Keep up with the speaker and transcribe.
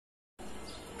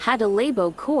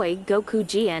Hadalabo Koi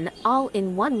Gokujian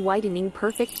All-in-One Whitening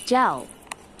Perfect Gel.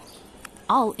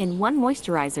 All-in-One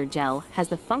Moisturizer Gel has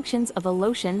the functions of a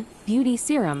lotion, beauty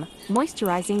serum,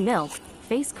 moisturizing milk,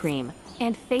 face cream,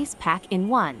 and face pack in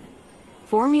one.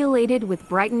 Formulated with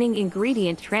brightening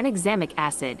ingredient tranexamic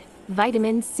acid,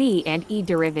 vitamin C and E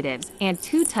derivatives, and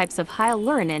 2 types of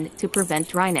hyaluronan to prevent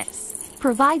dryness.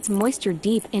 Provides moisture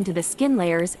deep into the skin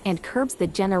layers and curbs the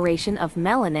generation of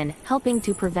melanin, helping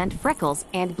to prevent freckles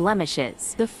and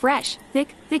blemishes. The fresh,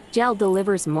 thick gel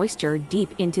delivers moisture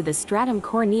deep into the stratum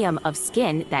corneum of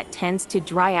skin that tends to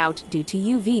dry out due to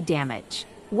UV damage.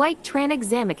 White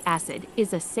tranexamic acid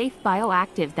is a safe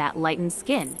bioactive that lightens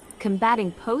skin,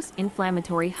 combating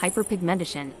post-inflammatory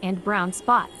hyperpigmentation and brown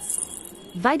spots.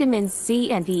 Vitamins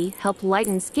C and E help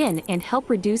lighten skin and help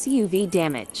reduce UV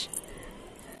damage.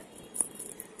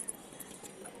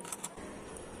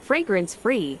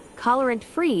 Fragrance-free,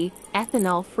 colorant-free,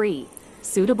 ethanol-free.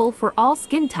 Suitable for all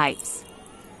skin types.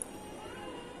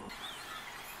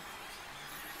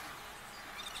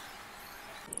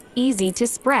 Easy to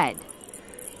spread.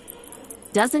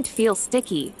 Doesn't feel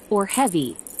sticky or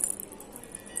heavy.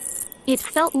 It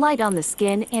felt light on the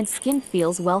skin and skin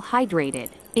feels well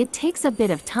hydrated. It takes a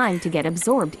bit of time to get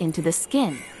absorbed into the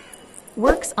skin.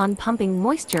 Works on pumping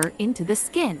moisture into the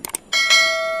skin.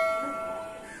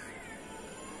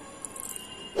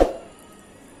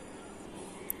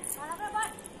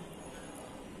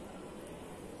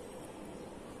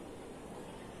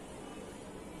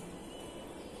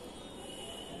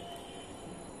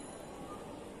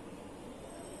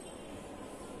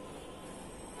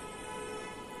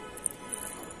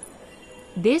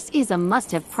 This is a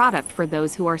must-have product for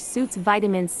those who are suits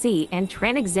vitamin C and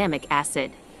tranexamic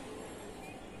acid.